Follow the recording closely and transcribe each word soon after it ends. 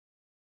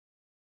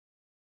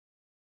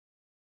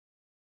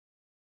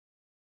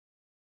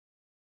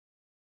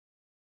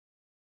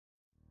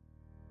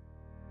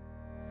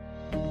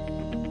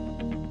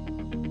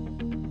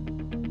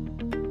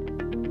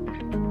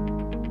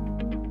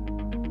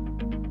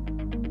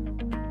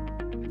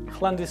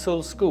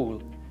Llandysul School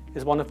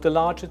is one of the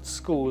largest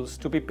schools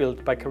to be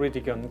built by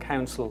Ceredigion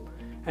Council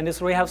and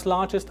is REHAU's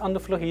largest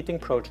underfloor heating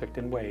project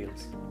in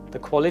Wales. The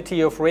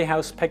quality of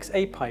REHAU's PEX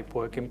A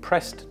pipework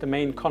impressed the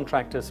main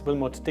contractors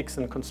Wilmot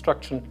Dixon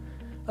Construction,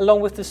 along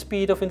with the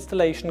speed of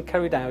installation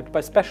carried out by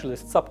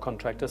specialist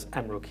subcontractors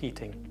Amrook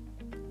Heating.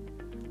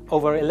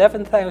 Over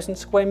 11,000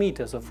 square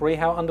meters of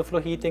REHAU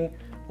underfloor heating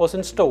was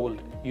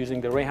installed using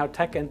the REHAU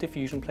Tacker and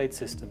diffusion plate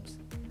systems.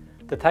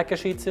 The Tacker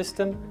sheet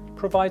system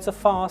provides a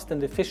fast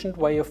and efficient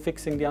way of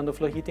fixing the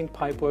underfloor heating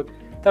pipework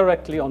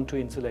directly onto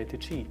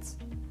insulated sheets.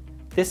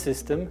 This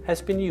system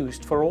has been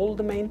used for all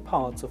the main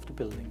parts of the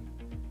building.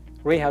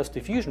 REHAU's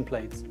diffusion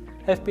plates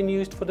have been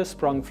used for the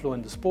sprung floor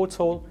in the sports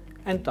hall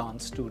and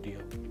dance studio.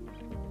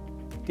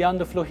 The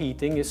underfloor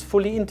heating is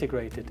fully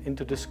integrated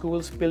into the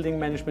school's building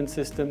management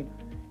system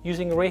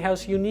using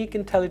REHAU's unique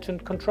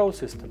intelligent control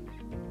system.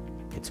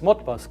 Its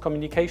Modbus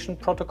communication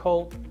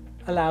protocol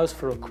allows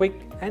for a quick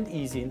and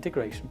easy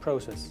integration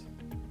process.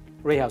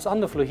 REHAU's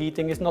underfloor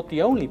heating is not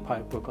the only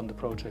pipework on the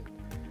project.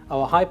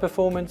 Our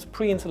high-performance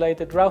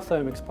pre-insulated REHAU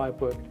Thermix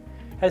pipework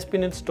has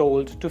been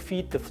installed to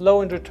feed the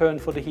flow and return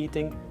for the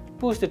heating,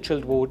 boosted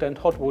chilled water and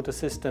hot water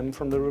system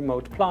from the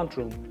remote plant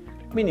room,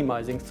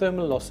 minimizing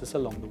thermal losses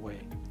along the way.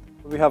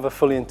 We have a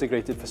fully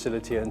integrated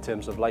facility in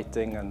terms of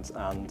lighting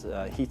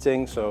and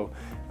heating, so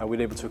we're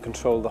able to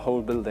control the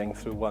whole building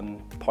through one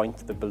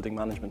point, the building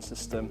management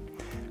system,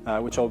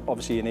 which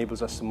obviously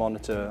enables us to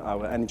monitor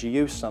our energy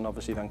use and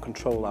obviously then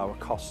control our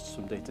costs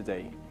from day to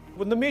day.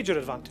 One of the major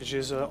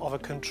advantages of a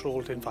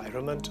controlled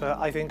environment,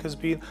 I think, has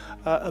been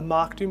a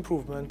marked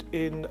improvement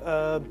in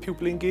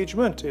pupil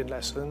engagement in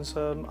lessons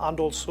and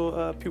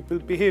also pupil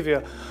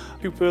behaviour.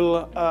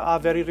 Pupils are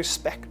very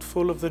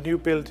respectful of the new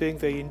building,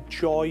 they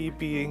enjoy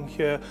being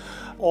here.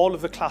 All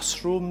of the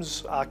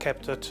classrooms are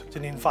kept at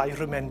an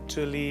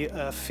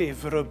environmentally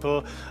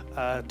favourable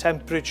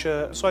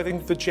temperature. So I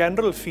think the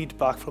general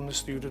feedback from the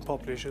student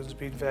population has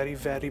been very,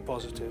 very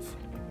positive.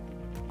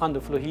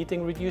 Underfloor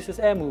heating reduces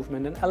air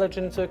movement and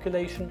allergen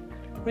circulation,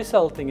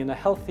 resulting in a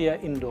healthier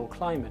indoor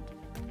climate.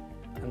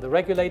 And the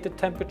regulated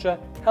temperature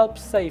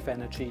helps save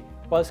energy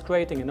whilst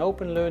creating an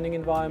open learning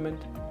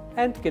environment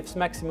and gives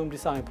maximum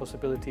design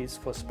possibilities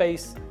for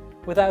space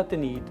without the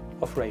need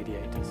of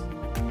radiators.